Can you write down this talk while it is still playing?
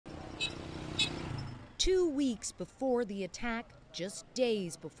2 weeks before the attack, just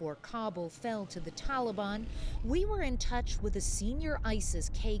days before Kabul fell to the Taliban, we were in touch with a senior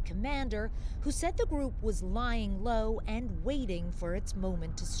ISIS-K commander who said the group was lying low and waiting for its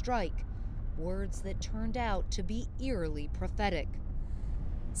moment to strike. Words that turned out to be eerily prophetic.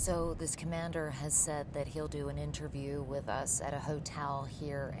 So this commander has said that he'll do an interview with us at a hotel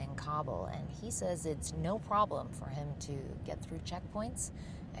here in Kabul, and he says it's no problem for him to get through checkpoints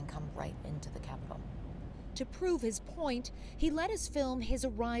and come right into the capital. To prove his point, he let us film his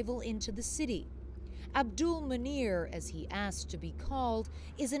arrival into the city. Abdul Munir, as he asked to be called,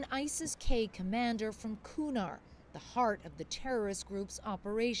 is an ISIS-K commander from Kunar, the heart of the terrorist group's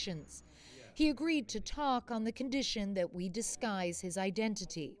operations. He agreed to talk on the condition that we disguise his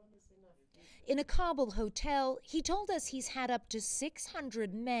identity. In a Kabul hotel, he told us he's had up to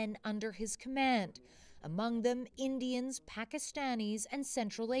 600 men under his command, among them Indians, Pakistanis, and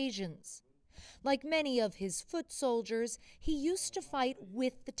Central Asians. Like many of his foot soldiers, he used to fight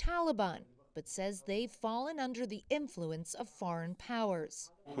with the Taliban, but says they've fallen under the influence of foreign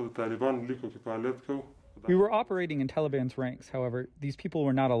powers. We were operating in Taliban's ranks. However, these people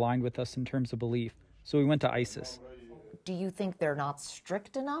were not aligned with us in terms of belief, so we went to ISIS. Do you think they're not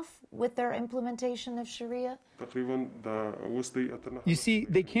strict enough with their implementation of Sharia? You see,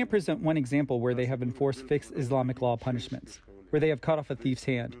 they can't present one example where they have enforced fixed Islamic law punishments, where they have cut off a thief's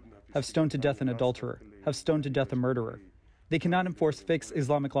hand, have stoned to death an adulterer, have stoned to death a murderer. They cannot enforce fixed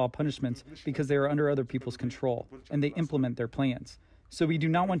Islamic law punishments because they are under other people's control, and they implement their plans. So we do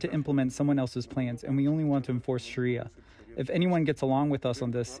not want to implement someone else's plans, and we only want to enforce Sharia. If anyone gets along with us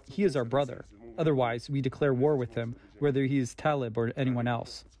on this, he is our brother. Otherwise, we declare war with him, whether he is Talib or anyone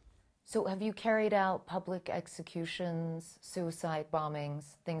else. So have you carried out public executions, suicide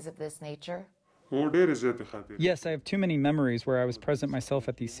bombings, things of this nature? Yes, I have too many memories where I was present myself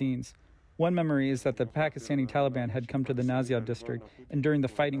at these scenes. One memory is that the Pakistani Taliban had come to the Nazia district, and during the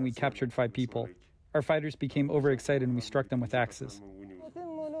fighting we captured 5 people. Our fighters became overexcited and we struck them with axes.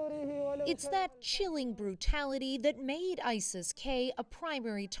 It's that chilling brutality that made ISIS-K a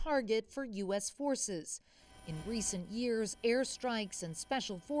primary target for U.S. forces. In recent years, airstrikes and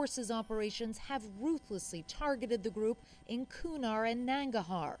special forces operations have ruthlessly targeted the group in Kunar and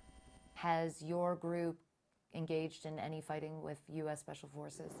Nangarhar. Has your group engaged in any fighting with U.S. special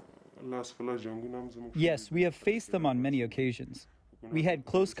forces? Yes, we have faced them on many occasions. We had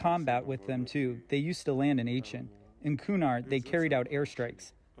close combat with them too. They used to land in Achin. In Kunar, they carried out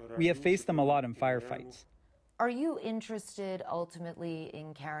airstrikes. We have faced them a lot in firefights. Are you interested ultimately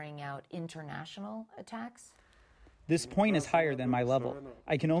in carrying out international attacks? This point is higher than my level.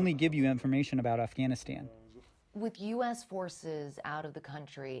 I can only give you information about Afghanistan. With U.S. forces out of the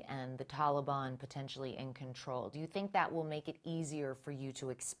country and the Taliban potentially in control, do you think that will make it easier for you to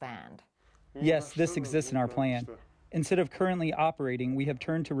expand? Yes, this exists in our plan. Instead of currently operating, we have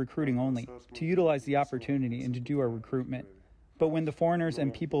turned to recruiting only, to utilize the opportunity and to do our recruitment. But when the foreigners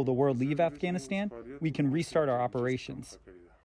and people of the world leave Afghanistan, we can restart our operations.